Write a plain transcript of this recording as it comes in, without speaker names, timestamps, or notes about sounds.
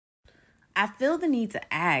I feel the need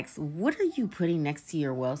to ask, what are you putting next to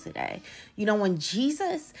your well today? You know, when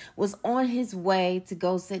Jesus was on his way to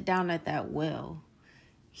go sit down at that well,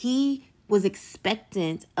 he was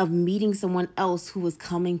expectant of meeting someone else who was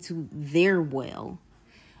coming to their well.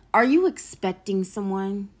 Are you expecting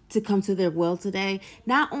someone to come to their well today?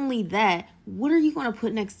 Not only that, what are you going to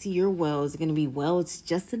put next to your well? Is it going to be, well, it's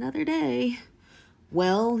just another day?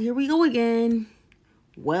 Well, here we go again.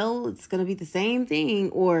 Well, it's going to be the same thing.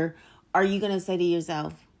 Or are you going to say to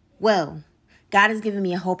yourself, well, God has given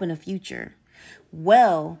me a hope and a future.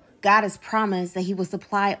 Well, God has promised that he will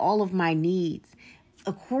supply all of my needs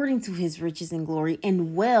according to his riches and glory.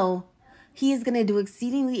 And well, he is going to do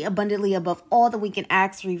exceedingly abundantly above all that we can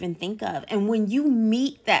ask or even think of. And when you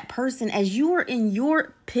meet that person, as you are in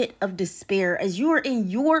your pit of despair, as you are in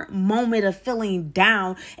your moment of feeling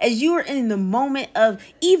down, as you are in the moment of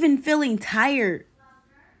even feeling tired,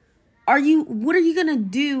 what are you going to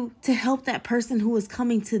do to help that person who is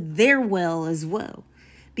coming to their well as well?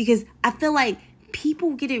 Because I feel like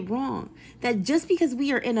people get it wrong, that just because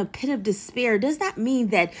we are in a pit of despair does not mean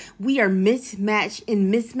that we are mismatched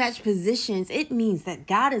positions. It means that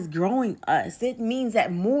God is growing us. It means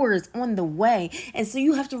that more is on the way. And so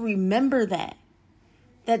you have to remember that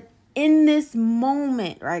in this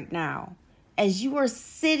moment right now, as you are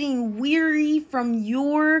sitting weary from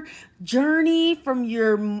your journey, from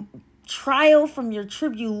your trial, from your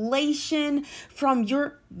tribulation, from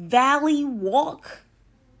your valley walk,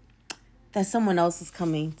 that someone else is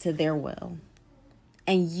coming to their well,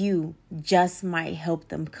 and you just might help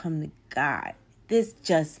them come to God. This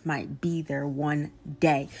just might be their one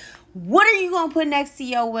day. What are you going to put next to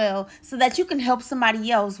your well so that you can help somebody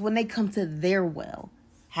else when they come to their well?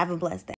 Have a blessed day.